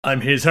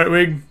I'm Hayes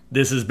Hartwig.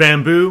 This is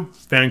Bamboo,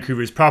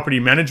 Vancouver's property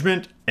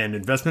management and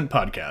investment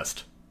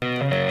podcast.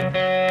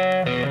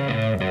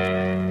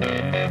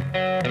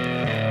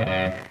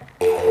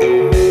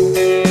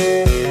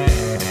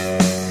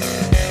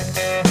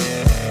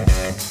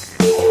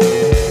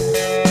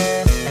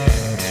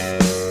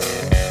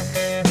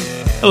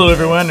 Hello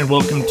everyone and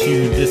welcome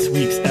to this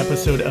week's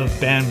episode of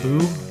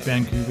Bamboo,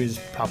 Vancouver's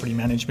property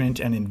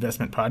management and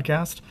investment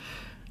podcast.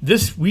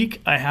 This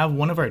week, I have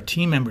one of our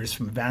team members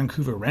from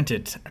Vancouver Rent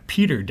It,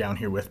 Peter, down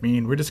here with me,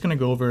 and we're just going to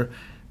go over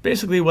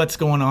basically what's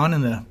going on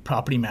in the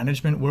property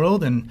management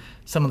world and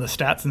some of the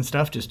stats and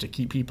stuff just to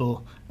keep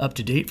people up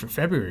to date for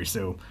February.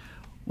 So,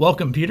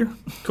 welcome, Peter.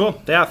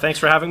 Cool. Yeah, thanks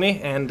for having me.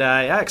 And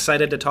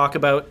excited to talk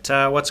about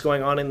what's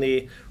going on in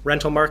the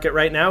rental market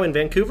right now in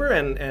Vancouver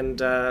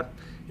and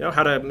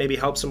how to maybe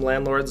help some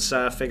landlords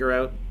figure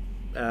out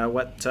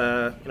what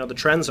the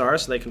trends are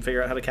so they can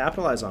figure out how to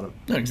capitalize on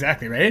them.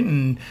 Exactly, right?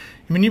 And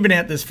I mean, you've been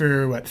at this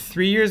for,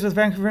 3 years with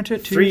Vancouver Rent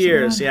It? 3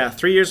 years, yeah.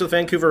 3 years with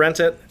Vancouver Rent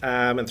It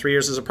and 3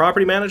 years as a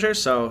property manager.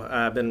 So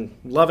I've been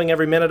loving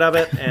every minute of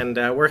it and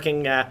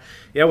working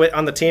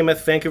on the team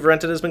with Vancouver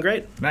Rent It has been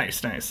great.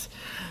 Nice.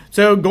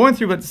 So going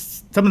through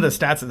some of the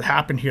stats that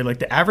happened here, like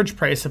the average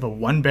price of a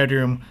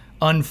one-bedroom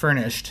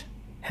unfurnished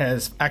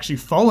has actually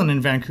fallen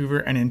in Vancouver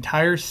an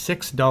entire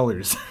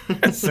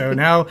 $6. So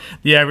now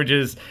the average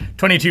is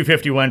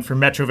 $22.51 for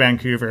Metro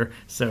Vancouver.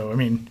 So, I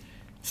mean,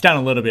 it's down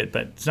a little bit,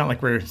 but it's not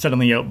like we're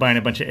suddenly out buying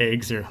a bunch of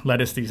eggs or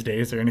lettuce these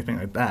days or anything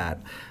like that.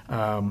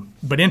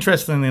 But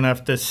interestingly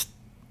enough,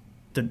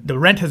 the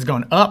rent has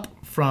gone up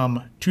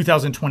from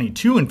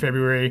 2022 in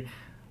February,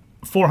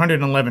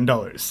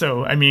 $411.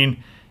 So, I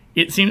mean,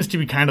 it seems to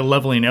be kind of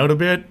leveling out a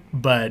bit,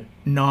 but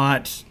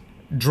not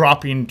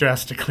dropping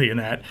drastically in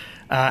that.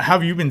 How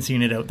have you been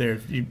seeing it out there?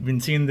 Have you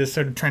been seeing this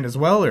sort of trend as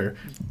well, or?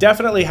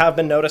 Definitely have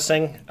been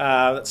noticing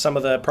that some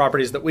of the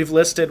properties that we've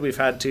listed, we've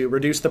had to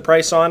reduce the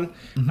price on.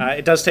 Mm-hmm.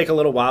 It does take a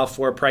little while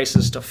for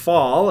prices to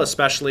fall,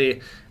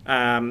 especially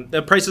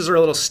the prices are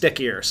a little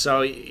stickier.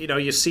 So,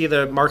 you see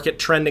the market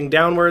trending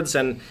downwards,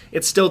 and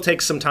it still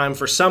takes some time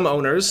for some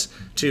owners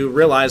to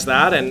realize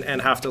that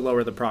and have to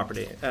lower the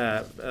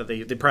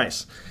the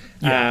price.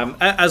 Yeah.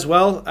 As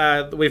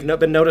well, we've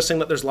been noticing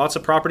that there's lots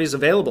of properties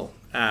available.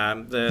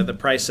 The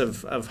price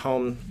of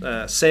home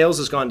sales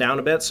has gone down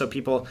a bit, so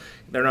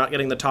they're not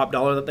getting the top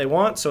dollar that they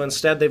want. So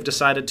instead, they've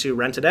decided to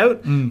rent it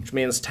out, which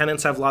means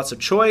tenants have lots of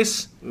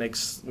choice.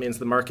 Means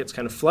the market's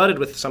kind of flooded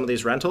with some of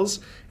these rentals,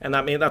 and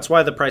that's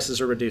why the prices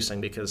are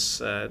reducing,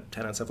 because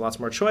tenants have lots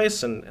more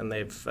choice, and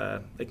they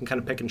can kind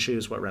of pick and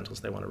choose what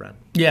rentals they want to rent.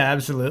 Yeah,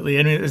 absolutely.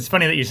 And it's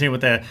funny that you say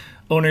with the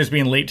owners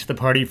being late to the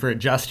party for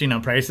adjusting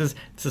on prices.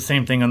 It's the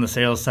same thing on the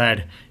sales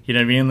side. You know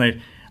what I mean? Like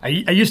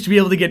I used to be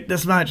able to get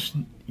this much.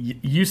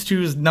 Used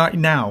to is not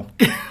now.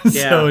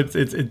 So it's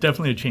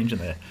definitely a change in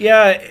that.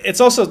 Yeah,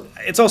 it's also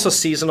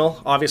seasonal.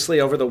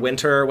 Obviously, over the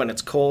winter when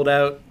it's cold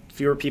out,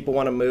 fewer people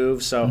want to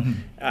move, so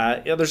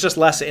there's just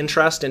less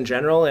interest in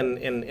general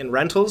in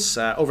rentals.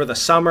 Over the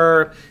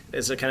summer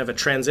is a kind of a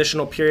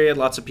transitional period.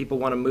 Lots of people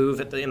want to move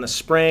in the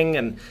spring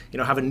and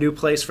have a new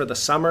place for the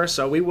summer.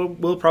 So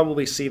we'll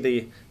probably see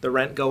the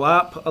rent go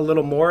up a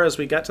little more as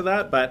we get to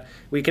that, but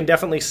we can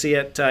definitely see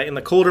it in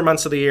the colder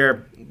months of the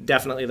year.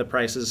 Definitely the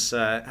prices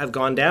have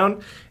gone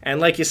down,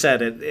 and like you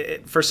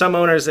said, for some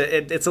owners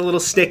it's a little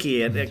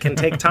sticky. It can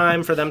take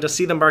time for them to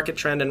see the market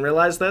trend and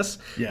realize this.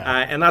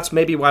 And that's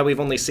maybe why we've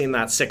only seen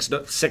that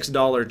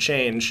 $6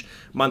 change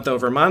month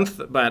over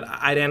month. But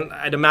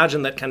I'd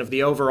imagine that kind of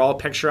the overall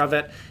picture of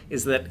it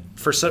is that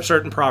for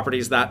certain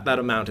properties that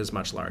amount is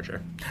much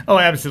larger. Oh,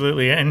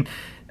 absolutely. And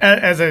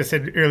as I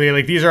said earlier,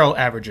 like these are all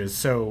averages,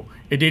 so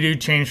it do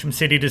change from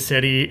city to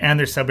city and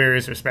their sub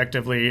areas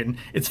respectively. And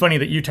it's funny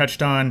that you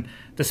touched on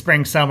the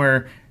spring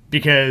summer,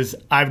 because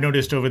I've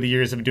noticed over the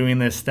years of doing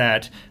this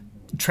that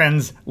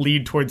trends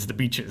lead towards the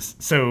beaches.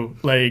 So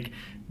like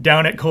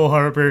down at Cole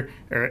Harbour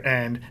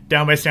and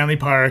down by Stanley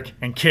Park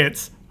and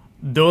Kitts,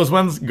 those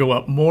ones go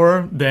up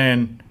more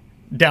than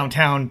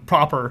downtown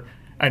proper.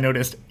 I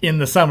noticed in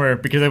the summer,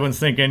 because everyone's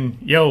thinking,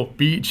 yo,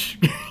 beach.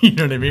 You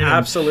know what I mean?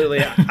 Absolutely.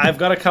 I've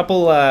got a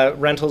couple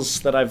rentals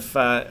that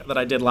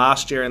I did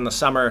last year in the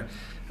summer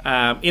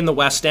in the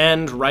West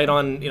End, right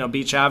on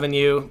Beach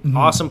Avenue. Mm-hmm.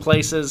 Awesome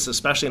places,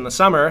 especially in the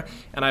summer.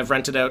 And I've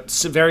rented out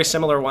very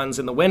similar ones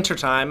in the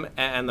wintertime,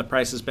 and the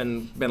price has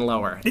been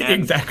lower. And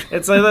exactly.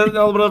 It's a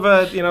little bit of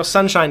a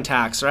sunshine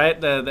tax,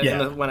 right?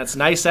 When it's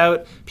nice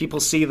out, people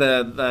see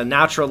the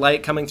natural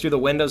light coming through the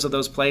windows of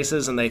those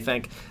places, and they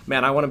think,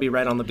 man, I want to be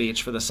right on the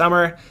beach for the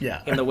summer.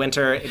 Yeah. In the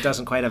winter, it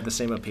doesn't quite have the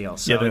same appeal.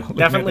 So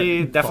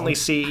definitely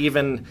see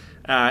even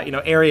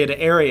area to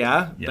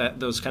area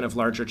those kind of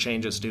larger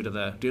changes due to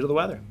the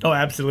weather. Oh,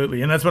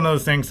 absolutely. And that's one of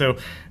those things. So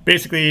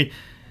basically,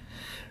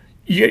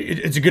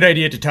 it's a good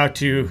idea to talk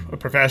to a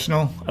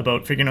professional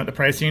about figuring out the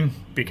pricing,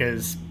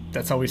 because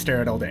that's how we stare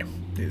at all day.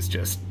 Is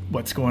just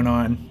what's going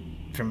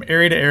on from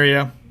area to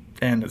area,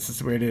 and this is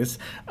the way it is.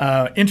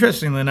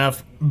 Interestingly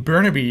enough,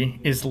 Burnaby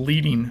is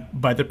leading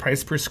by the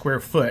price per square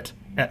foot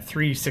at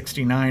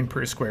 $369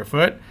 per square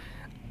foot.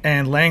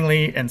 and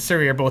Langley and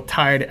Surrey are both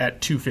tied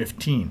at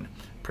 $2.15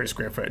 per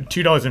square foot.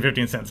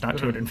 $2.15, not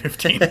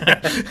 215.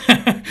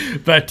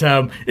 But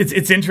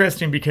it's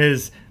interesting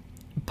because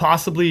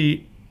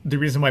possibly the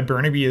reason why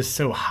Burnaby is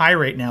so high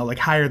right now, like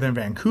higher than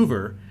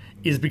Vancouver,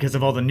 is because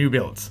of all the new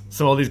builds.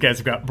 So all these guys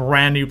have got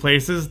brand new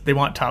places. They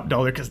want top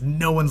dollar because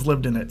no one's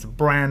lived in it. It's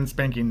brand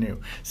spanking new.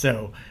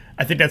 So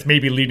I think that's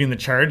maybe leading the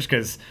charge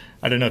because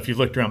I don't know if you've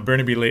looked around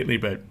Burnaby lately,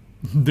 but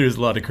there's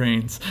a lot of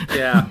cranes.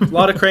 Yeah, a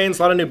lot of cranes,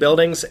 a lot of new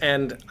buildings.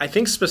 And I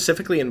think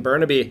specifically in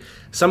Burnaby,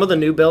 some of the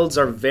new builds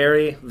are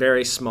very,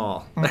 very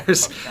small.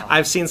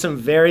 I've seen some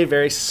very,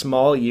 very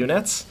small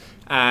units.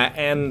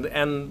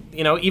 And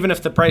you know, even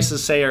if the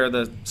prices say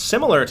are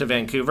similar to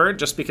Vancouver,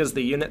 just because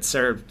the units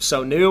are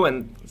so new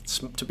and,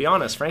 to be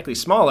honest, frankly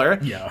smaller,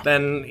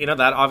 then you know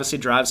that obviously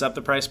drives up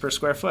the price per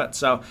square foot.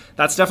 So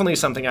that's definitely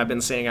something I've been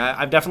seeing.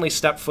 I've definitely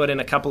stepped foot in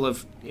a couple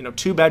of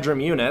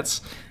 2-bedroom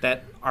units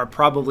that are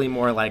probably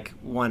more like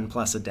one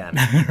plus a den.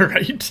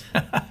 Right?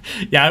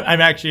 Yeah,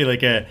 I'm actually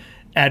like a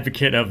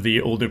advocate of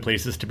the older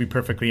places, to be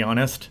perfectly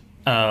honest,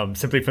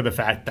 simply for the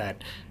fact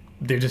that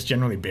they're just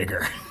generally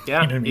bigger.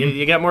 Yeah, you know what I mean?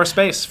 you get more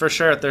space for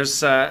sure.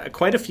 There's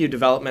quite a few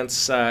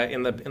developments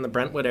in the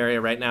Brentwood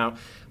area right now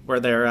where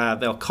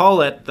they'll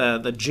call it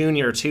the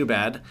junior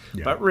 2-bed,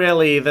 but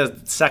really the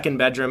second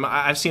bedroom.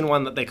 I've seen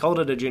one that they called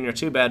it a junior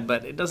 2-bed,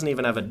 but it doesn't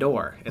even have a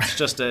door. It's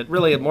just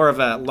really more of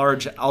a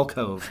large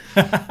alcove.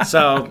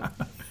 So,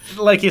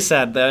 like you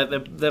said,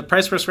 the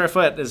price per square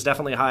foot is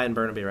definitely high in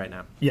Burnaby right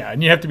now. Yeah,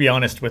 and you have to be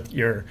honest with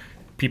your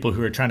people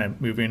who are trying to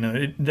move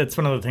in. That's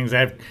one of the things I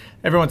have.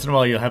 Every once in a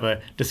while, you'll have a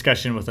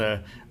discussion with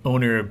a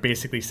owner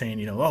basically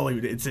saying, oh,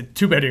 it's a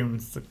 2-bedroom.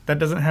 That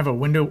doesn't have a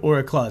window or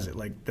a closet.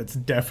 Like, that's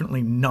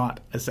definitely not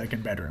a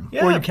second bedroom.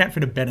 Yeah. Or you can't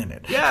fit a bed in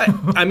it. Yeah,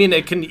 I mean,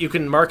 you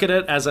can market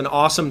it as an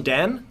awesome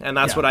den, and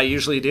that's what I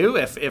usually do.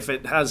 If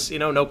it has,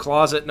 no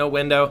closet, no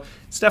window,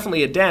 it's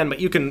definitely a den, but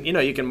you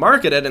can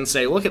market it and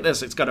say, look at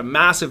this, it's got a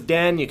massive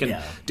den. You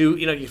can do,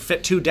 you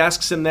fit 2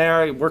 desks in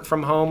there, you work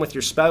from home with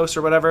your spouse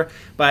or whatever.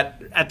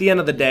 But at the end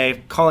of the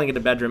day, calling it a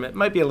bedroom, it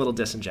might be a little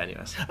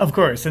disingenuous. Of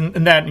course, and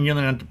you'll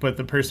end up with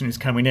the person who's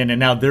coming in, and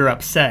now they're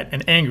upset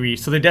and angry,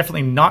 so they're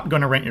definitely not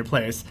going to rent your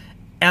place,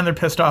 and they're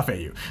pissed off at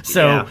you.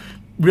 So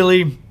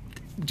really,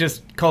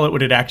 just call it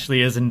what it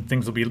actually is, and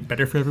things will be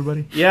better for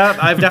everybody. Yeah,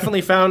 I've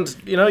definitely found,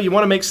 you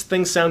want to make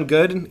things sound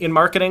good in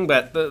marketing,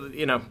 but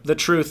the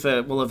truth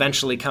will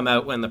eventually come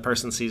out when the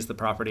person sees the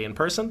property in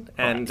person,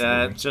 and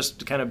it's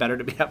just kind of better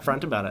to be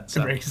upfront about it.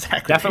 So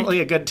exactly. Definitely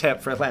a good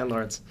tip for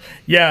landlords.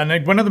 Yeah,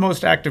 and one of the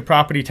most active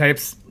property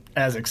types,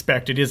 as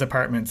expected, is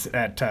apartments.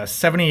 At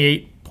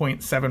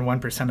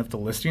 78.71% of the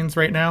listings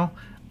right now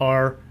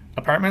are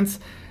apartments,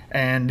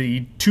 and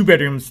the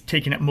 2-bedrooms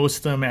taking up most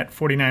of them at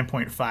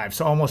 49.5%.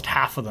 So almost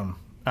half of them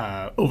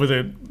over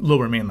the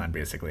lower mainland,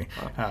 basically,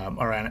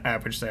 are on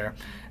average there.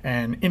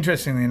 And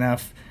interestingly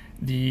enough,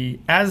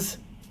 as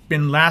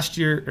been last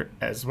year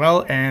as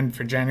well, and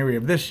for January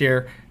of this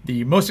year,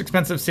 the most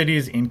expensive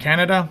cities in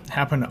Canada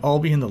happen to all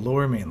be in the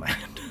lower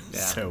mainland. Yeah.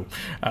 So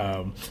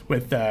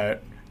with the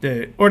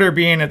order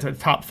being at the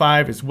top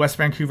 5 is West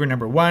Vancouver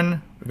number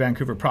 1,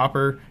 Vancouver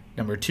proper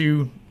number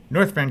 2,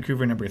 North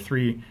Vancouver number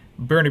 3,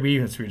 Burnaby,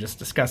 as we were just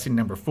discussing,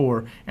 number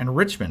 4, and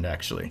Richmond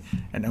actually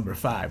at number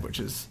 5, which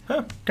is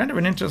kind of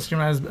an interesting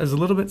one. I was a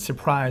little bit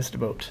surprised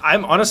about.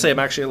 I'm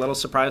actually a little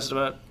surprised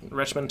about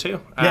Richmond too.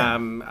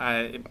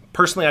 Yeah.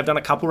 Personally, I've done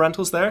a couple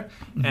rentals there,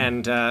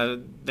 and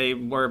they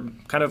were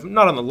kind of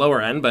not on the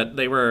lower end, but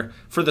they were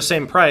for the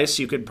same price.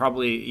 You could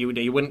probably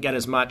you wouldn't get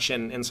as much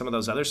in some of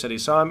those other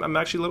cities. So I'm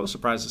actually a little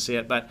surprised to see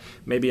it, but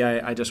maybe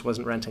I just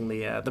wasn't renting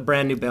the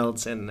brand new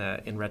builds in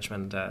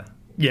Richmond.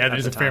 Yeah,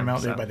 there's a fair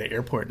amount there by the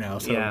airport now,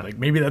 so like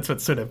maybe that's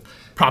what's sort of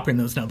propping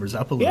those numbers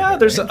up a little bit. Yeah,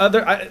 there's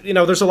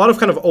there's a lot of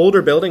kind of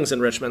older buildings in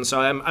Richmond, so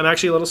I'm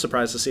actually a little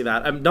surprised to see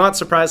that. I'm not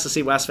surprised to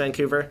see West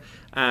Vancouver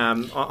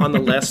on the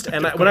list.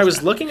 And when I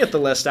was looking at the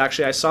list,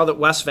 actually, I saw that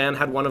West Van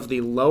had one of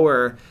the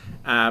lower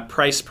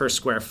price per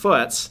square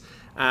foots.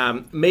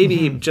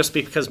 Maybe just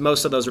because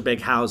most of those are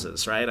big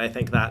houses, right? I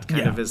think that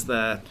kind of is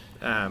the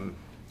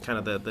kind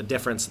of the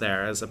difference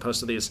there, as opposed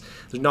to there's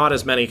not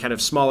as many kind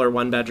of smaller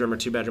 1-bedroom or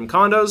 2-bedroom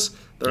condos.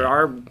 There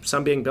are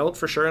some being built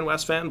for sure in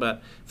West Van,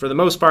 but for the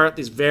most part,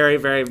 these very,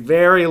 very,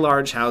 very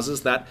large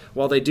houses that,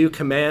 while they do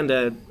command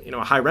a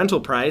high rental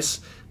price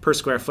per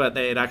square foot,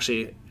 it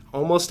actually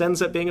almost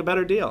ends up being a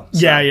better deal. So.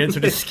 Yeah, it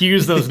sort of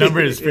skews those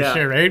numbers for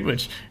sure, right?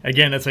 Which,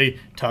 again, that's why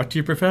talk to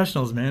your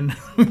professionals, man.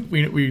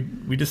 we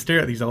just stare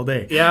at these all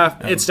day. Yeah,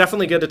 it's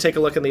definitely good to take a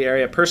look in the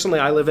area. Personally,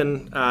 I live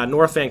in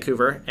North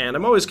Vancouver, and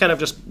I'm always kind of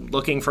just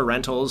looking for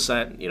rentals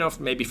that,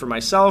 maybe for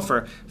myself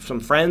or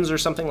some friends or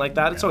something like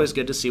that. It's always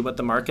good to see what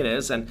the market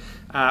is. And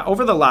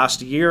over the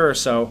last year or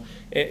so,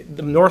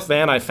 the North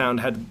Van I found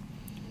had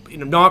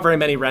not very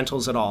many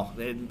rentals at all.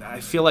 I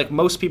feel like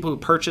most people who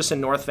purchase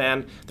in North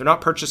Van, they're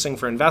not purchasing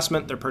for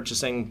investment, they're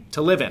purchasing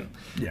to live in.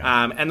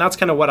 Yeah. And that's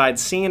kind of what I'd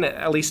seen,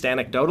 at least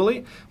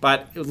anecdotally.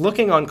 But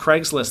looking on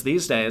Craigslist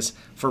these days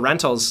for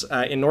rentals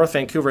in North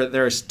Vancouver,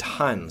 there's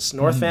tons.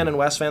 North Van and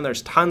West Van,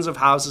 there's tons of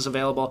houses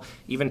available,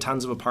 even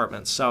tons of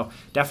apartments. So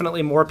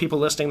definitely more people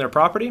listing their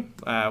property,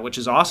 which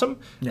is awesome.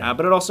 Yeah.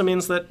 But it also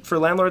means that for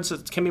landlords,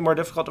 it can be more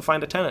difficult to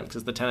find a tenant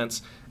because the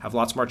tenants have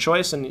lots more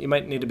choice, and you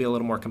might need to be a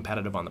little more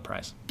competitive on the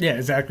price. Yeah,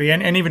 exactly.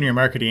 And even your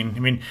marketing. I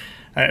mean,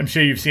 I'm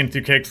sure you've seen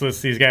through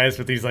Craigslist these guys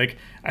with these, like,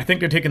 I think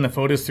they're taking the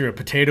photos through a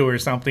potato or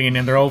something,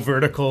 and they're all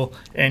vertical,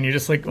 and you're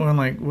just like, well, I'm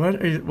like,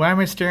 why am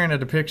I staring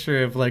at a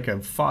picture of like a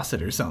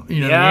faucet or something?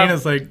 You know what I mean?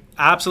 It's like,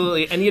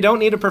 absolutely. And you don't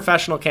need a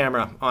professional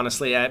camera,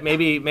 honestly.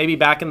 Maybe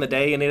back in the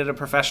day you needed a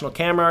professional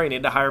camera, you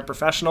needed to hire a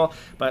professional,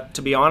 but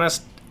to be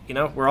honest,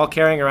 we're all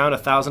carrying around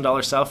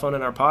 $1,000 cell phone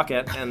in our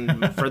pocket,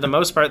 and for the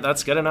most part,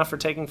 that's good enough for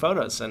taking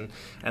photos. And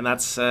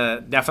that's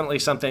definitely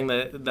something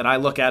that I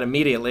look at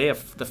immediately.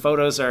 If the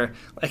photos are,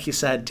 like you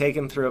said,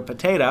 taken through a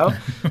potato,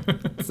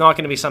 it's not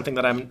going to be something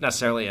that I'm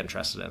necessarily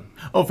interested in.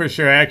 Oh, for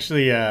sure. I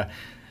actually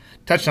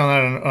touched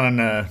on that on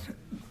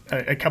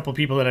a couple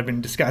people that I've been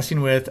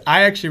discussing with.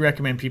 I actually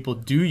recommend people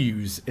do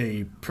use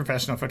a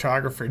professional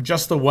photographer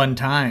just the one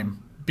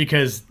time,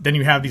 because then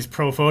you have these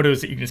pro photos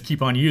that you can just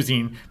keep on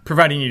using,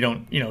 providing you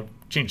don't,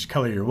 change the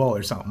color of your wall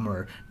or something,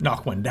 or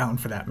knock one down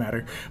for that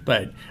matter.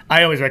 But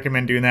I always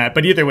recommend doing that.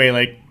 But either way,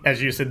 like,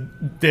 as you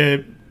said,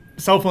 the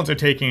cell phones are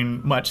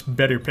taking much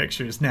better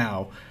pictures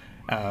now.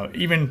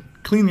 Even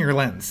clean your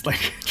lens,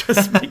 like,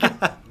 just make it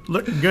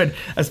look good,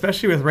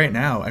 especially with right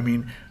now. I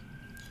mean,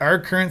 our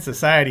current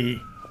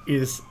society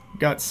is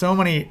got so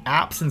many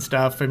apps and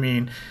stuff. I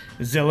mean,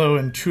 Zillow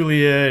and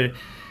Trulia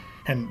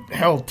and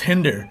hell,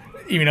 Tinder.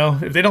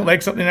 If they don't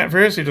like something at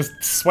first, you just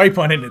swipe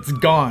on it and it's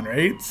gone,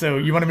 right? So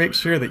you want to make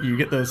sure that you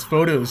get those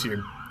photos,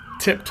 your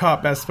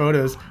tip-top best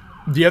photos.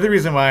 The other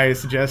reason why I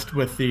suggest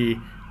with the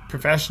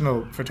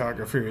professional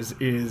photographers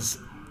is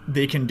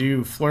they can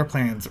do floor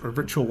plans or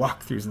virtual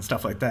walkthroughs and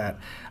stuff like that.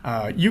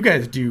 You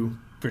guys do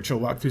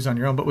virtual walkthroughs on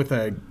your own, but with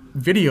a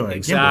video.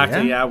 Exactly.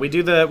 Gimbal, yeah?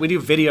 We do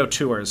video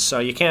tours, so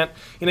you can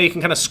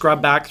kind of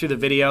scrub back through the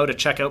video to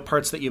check out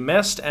parts that you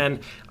missed, and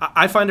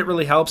I find it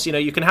really helps.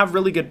 You can have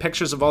really good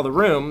pictures of all the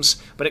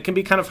rooms, but it can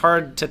be kind of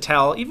hard to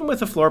tell, even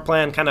with a floor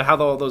plan, kind of how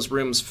all those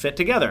rooms fit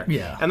together.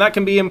 Yeah. And that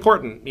can be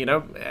important,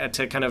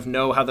 to kind of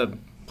know how the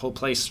whole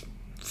place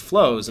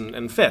flows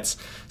and fits.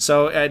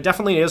 So it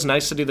definitely is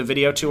nice to do the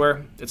video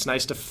tour. It's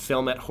nice to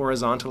film it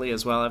horizontally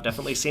as well. I've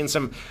definitely seen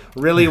some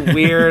really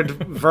weird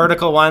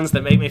vertical ones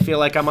that make me feel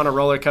like I'm on a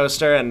roller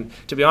coaster, and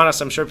to be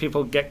honest, I'm sure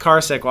people get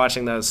car sick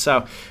watching those.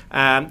 So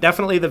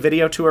definitely the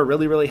video tour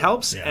really, really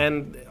helps. Yeah.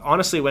 And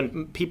honestly,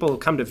 when people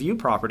come to view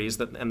properties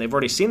and they've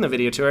already seen the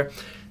video tour,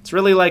 it's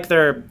really like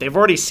they've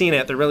already seen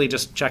it. They're really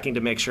just checking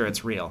to make sure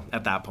it's real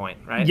at that point,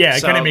 right? Yeah,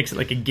 it kind of makes it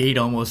like a gate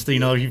almost.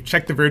 You've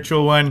checked the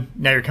virtual one,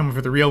 now you're coming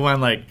for the real one.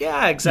 Like,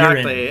 yeah,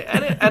 exactly.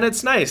 And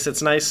it's nice.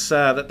 It's nice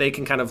that they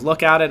can kind of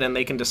look at it and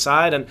they can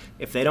decide. And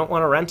if they don't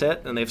want to rent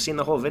it and they've seen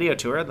the whole video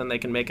tour, then they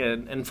can make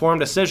an informed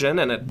decision.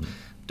 And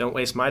don't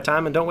waste my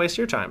time and don't waste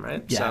your time,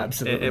 right? Yeah, so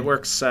absolutely. It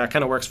works,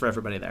 kind of works for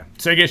everybody there.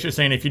 So I guess you're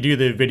saying if you do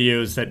the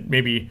videos that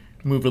maybe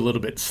move a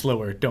little bit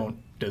slower, don't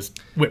just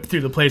whip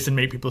through the place and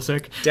make people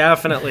sick.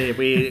 Definitely.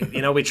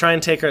 We try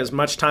and take as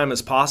much time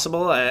as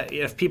possible.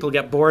 If people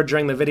get bored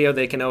during the video,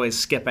 they can always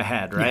skip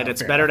ahead, right? Yeah,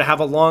 it's better to have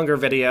a longer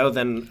video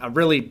than a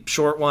really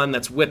short one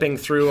that's whipping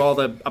through all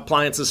the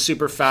appliances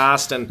super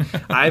fast. And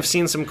I've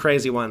seen some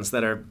crazy ones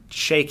that are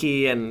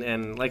shaky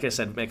and like I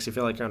said, makes you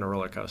feel like you're on a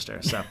roller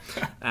coaster. So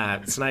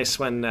it's nice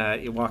when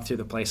you walk through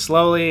the place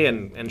slowly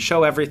and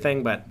show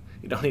everything, but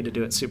you don't need to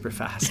do it super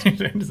fast.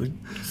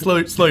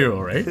 slow your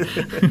roll, right?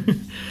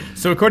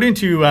 So according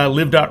to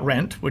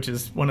live.rent, which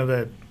is one of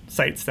the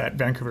sites that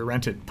Vancouver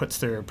Rented puts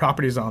their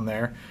properties on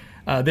there,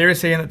 they're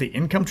saying that the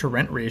income to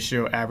rent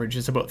ratio average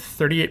is about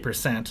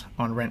 38%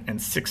 on rent and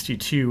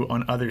 62%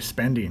 on other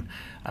spending,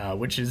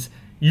 which is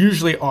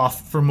usually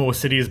off for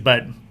most cities,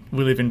 but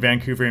we live in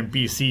Vancouver and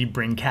BC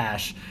bring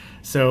cash.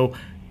 So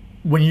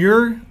when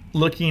you're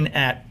looking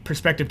at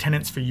prospective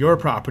tenants for your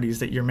properties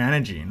that you're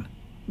managing,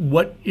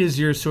 what is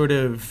your sort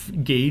of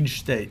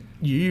gauge that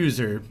you use,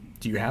 or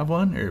do you have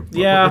one? Or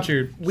what's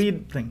your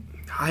thing?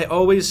 I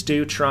always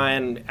do try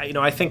and,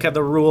 I think of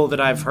the rule that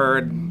I've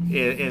heard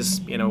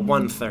is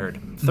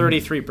 1/3,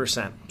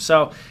 33%.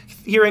 So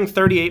hearing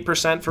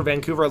 38% for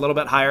Vancouver, a little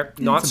bit higher,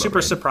 not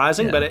super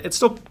surprising, but it's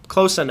still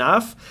close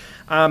enough.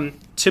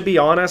 To be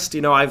honest,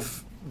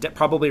 I've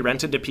probably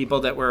rented to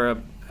people that were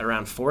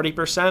around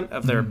 40%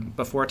 of their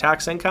before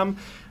tax income.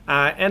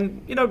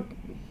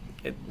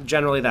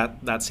 Generally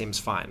that seems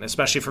fine,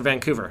 especially for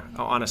Vancouver,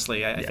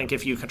 honestly. I think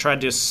if you tried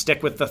to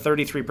stick with the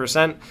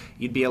 33%,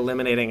 you'd be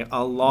eliminating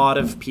a lot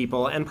of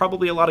people and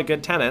probably a lot of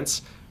good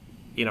tenants,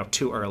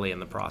 too early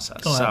in the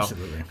process. Oh, so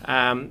absolutely.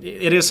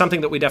 It is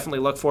something that we definitely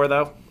look for,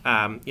 though,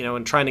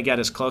 and trying to get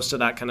as close to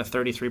that kind of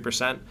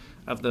 33%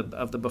 of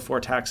the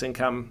before tax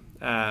income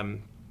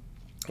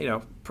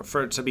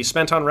for it to be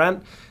spent on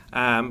rent.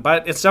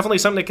 But it's definitely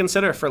something to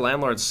consider for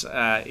landlords.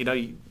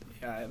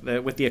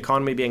 With the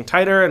economy being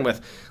tighter, and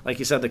with, like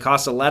you said, the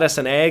cost of lettuce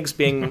and eggs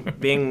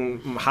being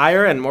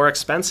higher and more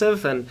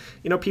expensive, and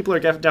people are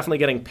definitely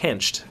getting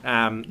pinched.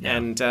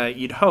 And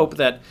you'd hope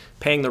that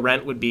paying the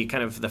rent would be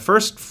kind of the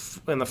first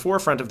in the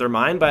forefront of their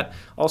mind, but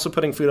also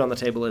putting food on the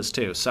table is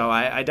too. So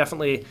I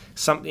definitely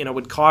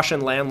would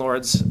caution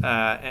landlords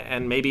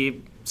and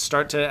maybe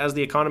start to, as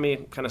the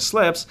economy kind of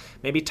slips,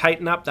 maybe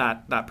tighten up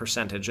that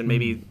percentage, and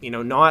maybe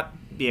not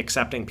be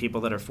accepting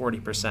people that are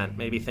 40%.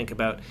 Maybe think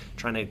about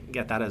trying to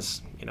get that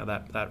as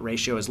that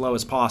ratio as low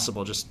as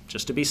possible,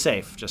 just to be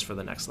safe, just for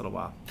the next little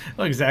while.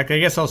 Well, exactly. I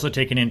guess also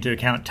taking into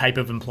account type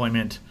of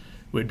employment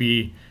would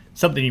be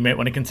something you might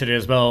want to consider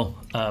as well.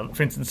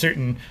 For instance,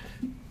 certain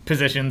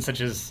positions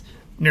such as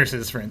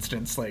nurses, for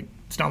instance, like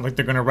it's not like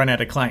they're going to run out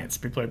of clients.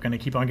 People are going to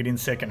keep on getting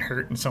sick and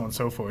hurt and so on and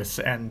so forth,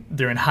 and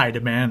they're in high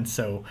demand.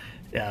 So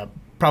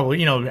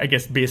probably, I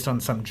guess based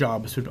on some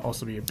jobs would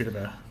also be a bit of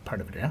a part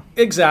of it, yeah?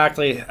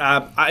 Exactly.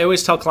 I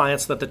always tell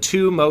clients that the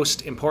two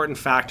most important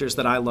factors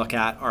that I look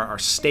at are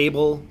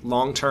stable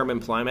long-term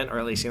employment, or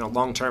at least,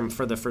 long-term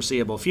for the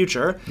foreseeable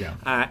future,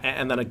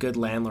 and then a good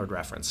landlord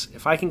reference.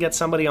 If I can get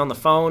somebody on the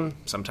phone,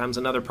 sometimes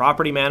another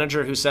property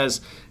manager who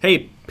says,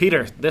 hey,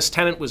 Peter, this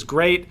tenant was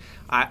great.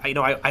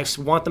 I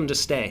want them to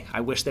stay.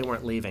 I wish they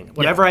weren't leaving.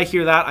 Whenever I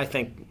hear that, I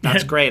think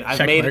that's great.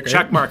 I've made a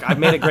check mark. I've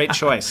made a great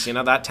choice.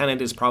 That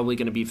tenant is probably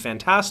going to be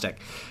fantastic.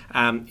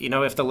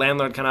 If the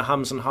landlord kind of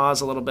hums and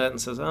haws a little bit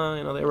and says,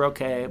 oh, they were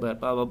okay, but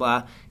blah, blah,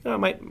 blah, I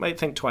might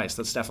think twice.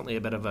 That's definitely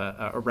a bit of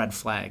a red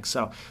flag.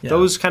 So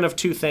those kind of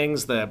two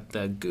things,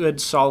 the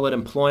good, solid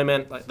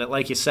employment,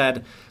 like you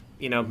said,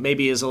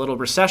 maybe is a little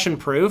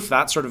recession-proof,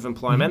 that sort of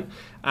employment,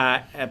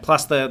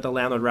 plus the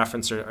landlord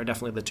reference are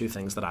definitely the two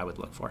things that I would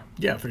look for.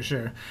 Yeah, for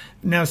sure.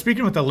 Now,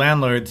 speaking with the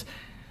landlords,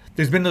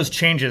 there's been those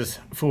changes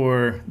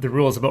for the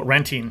rules about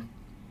renting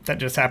that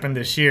just happened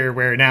this year,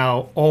 where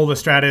now all the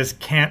stratas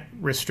can't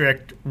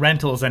restrict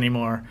rentals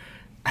anymore.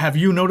 Have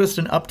you noticed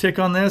an uptick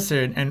on this,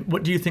 and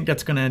what do you think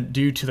that's going to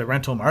do to the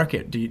rental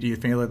market? Do you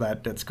feel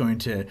that that's going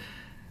to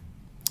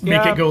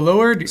make it go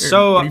lower? What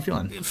are you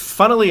feeling?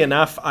 Funnily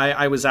enough,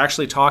 I was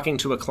actually talking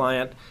to a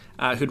client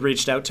who'd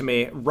reached out to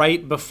me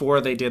right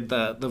before they did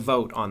the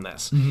vote on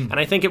this. Mm-hmm. And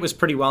I think it was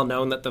pretty well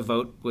known that the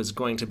vote was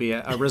going to be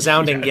a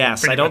resounding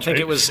yes. I don't think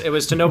it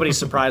was to nobody's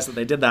surprise that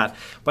they did that.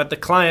 But the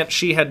client,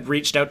 she had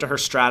reached out to her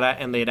strata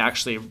and they'd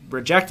actually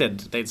rejected.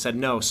 They'd said,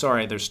 no,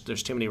 sorry, there's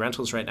too many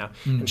rentals right now.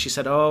 Mm. And she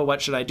said, oh,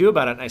 what should I do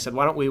about it? And I said,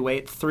 why don't we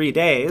wait 3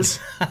 days?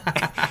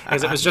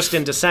 Because it was just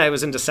in December. It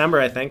was in December,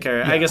 I think,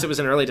 or I guess it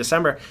was in early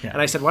December. Yeah.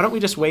 And I said, why don't we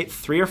just wait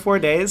 3 or 4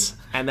 days,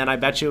 and then I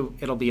bet you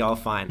it'll be all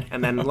fine.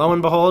 And then lo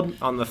and behold,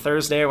 on the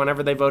Thursday or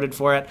whenever they voted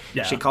for it,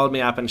 she called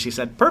me up and she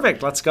said,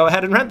 perfect, let's go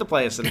ahead and rent the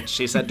place. And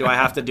she said, do I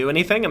have to do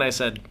anything? And I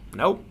said,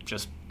 nope,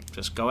 just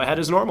go ahead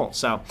as normal.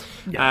 So,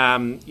 we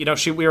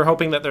were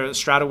hoping that the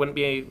strata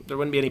there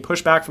wouldn't be any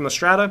pushback from the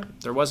strata.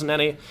 There wasn't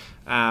any.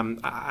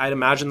 I'd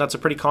imagine that's a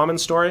pretty common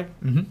story.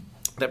 Mm-hmm.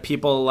 That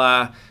people,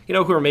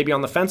 who are maybe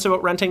on the fence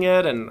about renting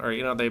it,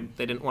 or they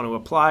didn't want to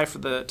apply to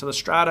the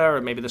strata,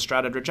 or maybe the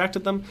strata had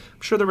rejected them.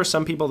 I'm sure there were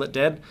some people that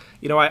did.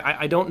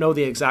 I don't know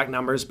the exact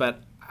numbers,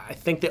 but I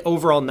think the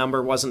overall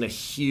number wasn't a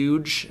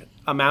huge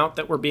amount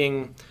that were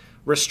being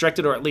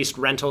restricted, or at least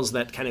rentals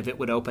that kind of it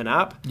would open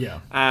up. Yeah.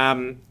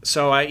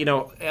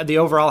 The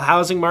overall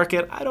housing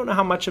market, I don't know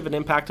how much of an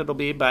impact it'll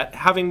be, but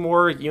having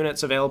more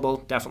units available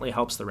definitely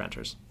helps the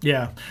renters.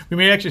 Yeah. We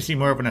may actually see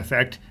more of an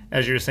effect,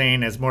 as you're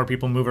saying, as more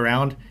people move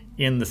around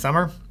in the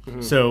summer.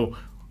 Mm-hmm. So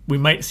we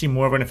might see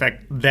more of an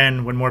effect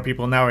then, when more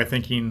people now are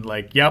thinking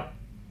like, yep,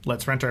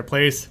 let's rent our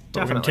place.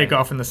 But we're going to take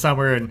off in the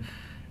summer and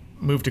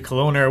move to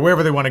Kelowna or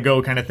wherever they want to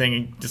go, kind of thing,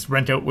 and just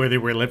rent out where they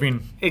were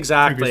living.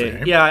 Exactly.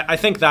 Right? Yeah, I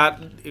think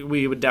that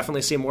we would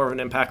definitely see more of an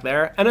impact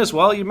there. And as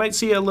well, you might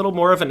see a little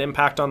more of an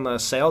impact on the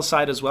sales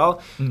side as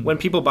well. Mm. When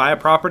people buy a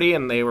property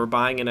and they were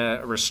buying in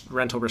a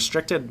rental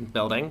restricted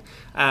building,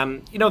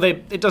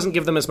 it doesn't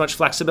give them as much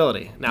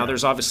flexibility. Now,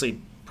 there's obviously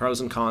pros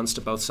and cons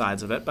to both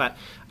sides of it, but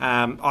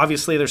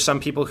obviously there's some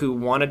people who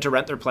wanted to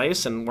rent their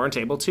place and weren't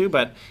able to,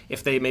 but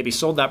if they maybe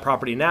sold that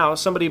property now,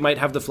 somebody might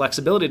have the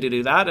flexibility to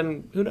do that,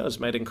 and who knows,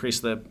 might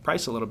increase the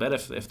price a little bit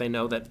if they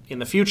know that in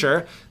the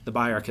future the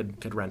buyer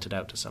could rent it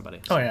out to somebody.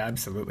 So. Oh yeah,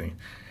 absolutely.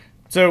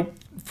 So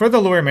for the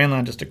Lower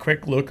Mainland, just a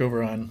quick look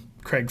over on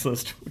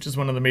Craigslist, which is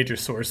one of the major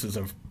sources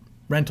of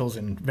rentals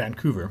in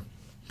Vancouver.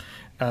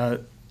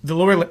 The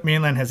Lower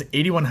Mainland has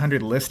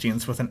 8,100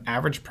 listings with an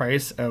average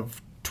price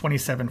of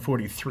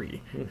 $27.43.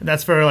 And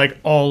that's for like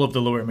all of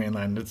the Lower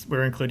Mainland.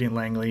 We're including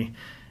Langley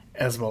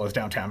as well as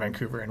downtown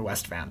Vancouver and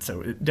West Van.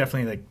 So it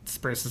definitely like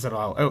disperses it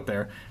all out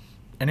there.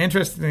 And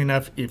interestingly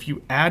enough, if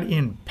you add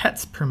in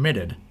pets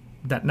permitted,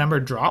 that number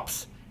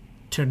drops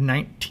to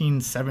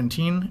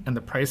 1917 and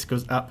the price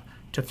goes up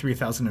to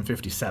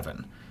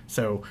 3,057.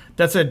 So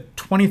that's a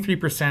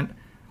 23%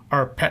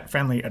 are pet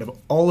friendly out of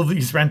all of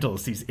these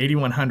rentals, these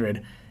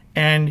 8,100,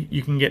 and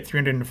you can get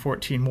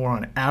 314 more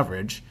on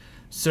average.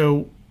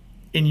 So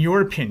in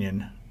your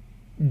opinion,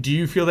 do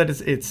you feel that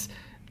it's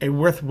a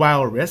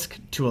worthwhile risk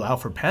to allow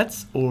for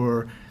pets?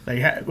 Or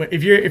like,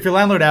 if your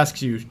landlord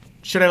asks you,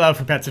 should I allow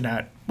for pets or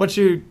not? What's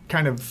your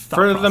kind of thought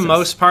process? The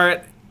most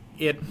part,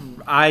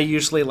 I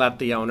usually let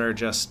the owner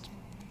just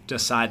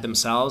decide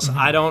themselves.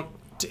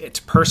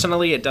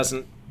 Personally, it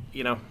doesn't,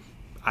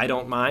 I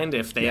don't mind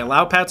if they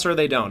allow pets or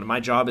they don't.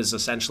 My job is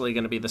essentially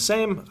going to be the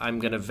same. I'm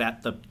going to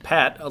vet the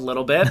pet a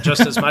little bit,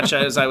 just as much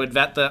as I would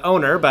vet the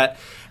owner. But,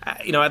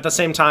 at the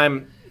same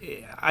time,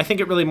 I think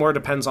it really more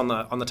depends on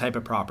the type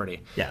of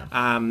property.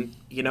 Yeah.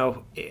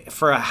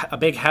 For a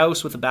big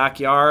house with a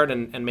backyard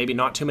and maybe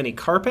not too many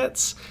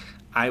carpets,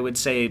 I would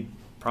say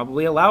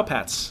probably allow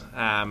pets.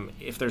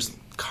 If there's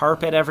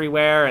carpet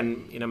everywhere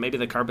and maybe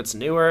the carpet's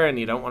newer and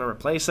you don't want to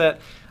replace it,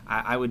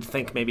 I would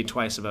think maybe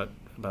twice about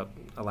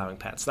allowing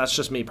pets. That's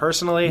just me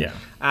personally.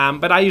 Yeah.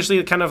 But I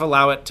usually kind of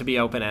allow it to be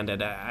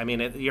open-ended.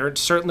 You're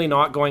certainly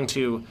not going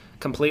to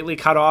completely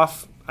cut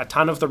off a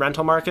ton of the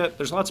rental market.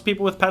 There's lots of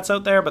people with pets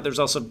out there, but there's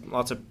also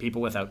lots of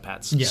people without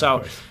pets. Yeah,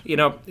 so,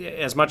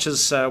 as much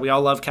as we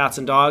all love cats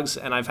and dogs,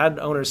 and I've had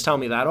owners tell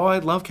me that, I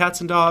love cats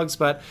and dogs,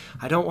 but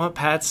I don't want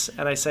pets.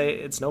 And I say,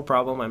 it's no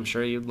problem. I'm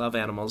sure you love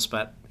animals,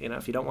 but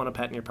if you don't want a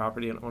pet in your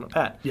property, you don't want a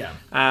pet. Yeah.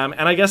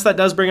 And I guess that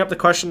does bring up the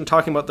question,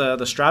 talking about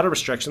the strata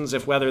restrictions,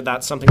 if whether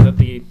that's something that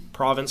the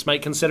province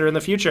might consider in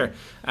the future.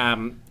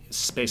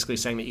 It's basically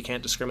saying that you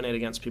can't discriminate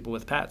against people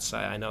with pets.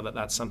 I know that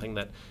that's something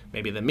that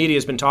maybe the media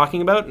has been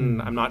talking about,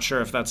 and I'm not sure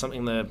if that's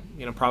something the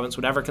province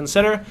would ever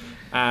consider.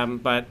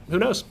 But who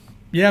knows?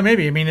 Yeah,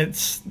 maybe.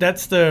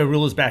 That's the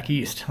rules back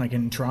east, like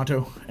in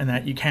Toronto, and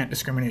that you can't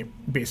discriminate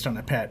based on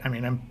a pet.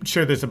 I'm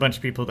sure there's a bunch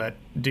of people that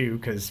do,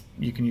 because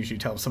you can usually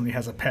tell if somebody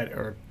has a pet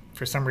or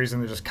for some reason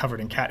they're just covered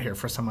in cat hair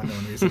for some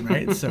unknown reason,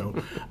 right? So,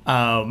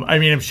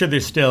 I'm sure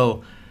there's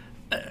still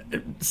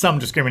some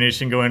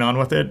discrimination going on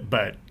with it,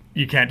 but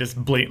you can't just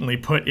blatantly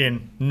put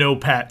in no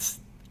pets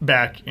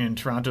back in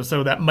Toronto.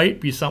 So that might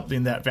be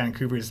something that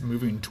Vancouver is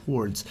moving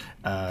towards.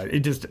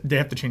 They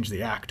have to change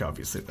the act,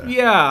 obviously.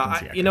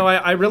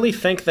 I really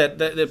think that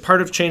the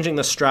part of changing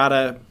the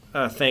strata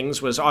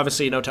things was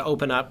obviously, to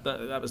open up,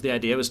 that was the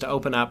idea, was to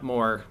open up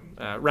more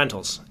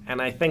rentals.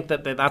 And I think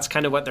that that's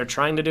kind of what they're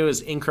trying to do,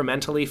 is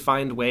incrementally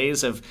find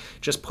ways of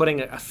just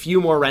putting a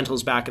few more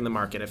rentals back in the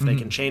market. If they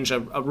can change a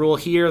rule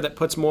here that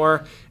puts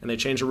more, and they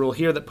change a rule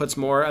here that puts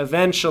more,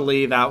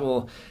 eventually that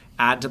will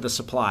add to the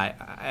supply.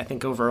 I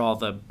think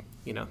overall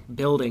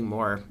building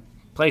more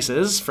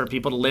places for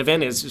people to live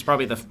in is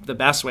probably the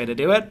best way to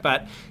do it.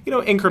 But,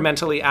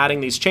 incrementally adding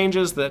these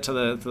changes to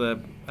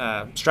the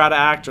Strata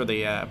Act or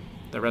the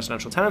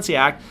Residential Tenancy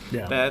Act,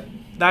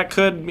 that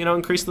could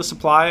increase the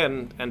supply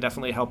and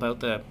definitely help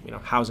out the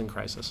housing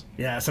crisis.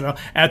 Yeah. So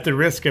at the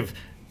risk of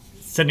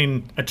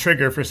sending a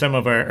trigger for some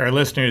of our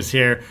listeners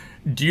here,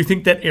 do you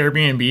think that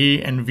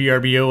Airbnb and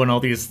VRBO and all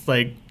these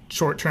like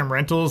short-term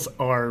rentals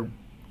are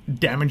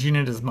damaging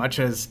it as much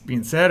as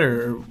being said,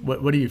 or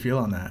what do you feel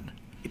on that?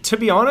 To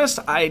be honest,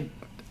 I've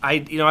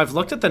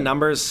looked at the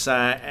numbers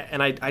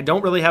and I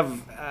don't really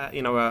have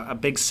a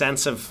big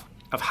sense of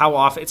how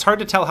often. It's hard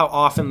to tell how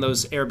often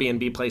those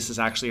Airbnb places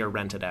actually are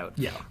rented out.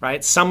 Yeah.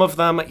 Right. Some of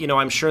them,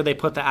 I'm sure they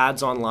put the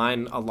ads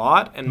online a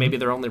lot, and maybe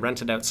they're only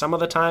rented out some of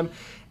the time.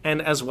 And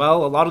as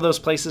well, a lot of those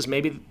places,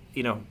 maybe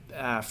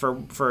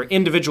for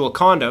individual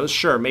condos,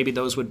 sure, maybe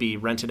those would be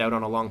rented out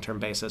on a long-term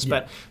basis. Yeah.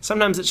 But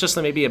sometimes it's just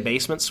maybe a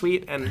basement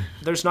suite, and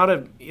there's not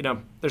a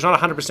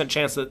 100%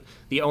 chance that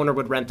the owner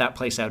would rent that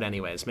place out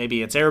anyways.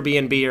 Maybe it's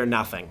Airbnb or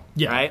nothing.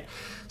 Yeah. Right.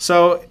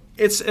 So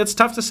it's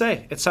tough to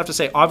say. It's tough to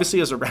say.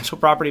 Obviously, as a rental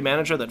property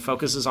manager that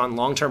focuses on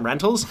long-term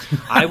rentals,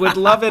 I would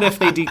love it if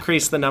they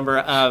decreased the number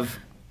of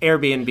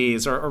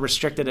Airbnbs or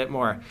restricted it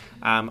more,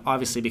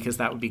 obviously, because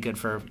that would be good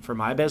for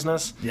my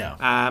business. Yeah.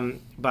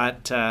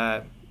 But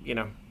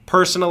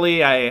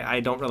personally, I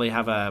don't really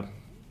have a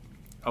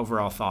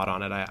overall thought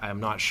on it.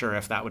 I'm not sure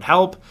if that would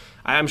help.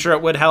 I'm sure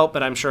it would help,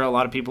 but I'm sure a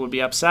lot of people would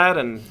be upset,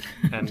 and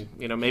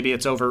maybe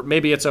it's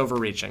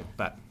overreaching.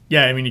 But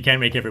yeah, you can't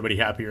make everybody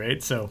happy,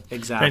 right? So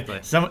exactly,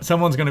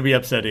 someone's going to be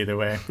upset either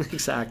way.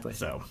 Exactly.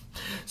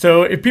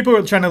 So if people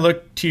are trying to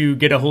look to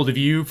get a hold of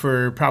you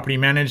for property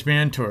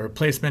management or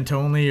placement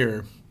only,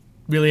 or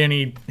really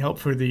any help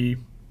for the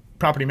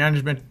property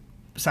management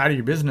side of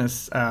your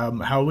business,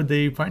 how would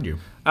they find you?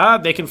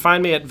 They can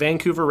find me at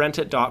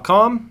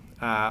vancouverrentit.com.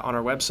 On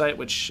our website,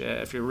 which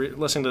if you're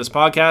listening to this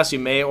podcast, you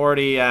may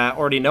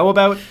already know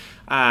about.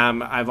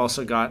 I've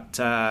also got,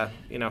 that's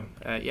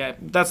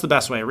the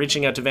best way,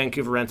 reaching out to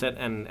Vancouver Rent It,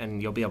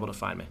 and you'll be able to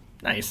find me.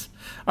 Nice.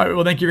 All right,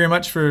 well, thank you very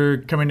much for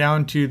coming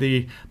down to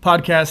the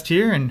podcast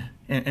here and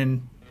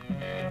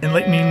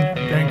enlightening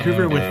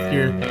Vancouver with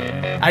your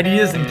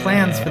ideas and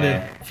plans for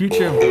the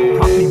future of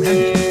property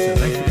management. So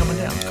thanks for coming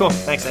down. Cool.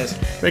 Thanks, guys.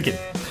 Wicked.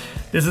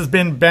 This has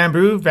been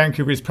Bamboo,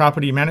 Vancouver's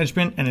property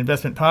management and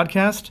investment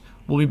podcast.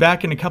 We'll be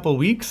back in a couple of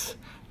weeks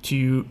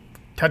to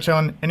touch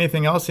on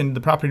anything else in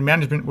the property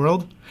management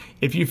world.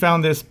 If you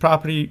found this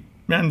property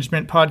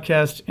management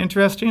podcast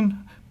interesting,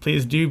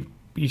 please do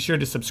be sure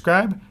to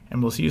subscribe,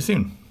 and we'll see you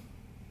soon.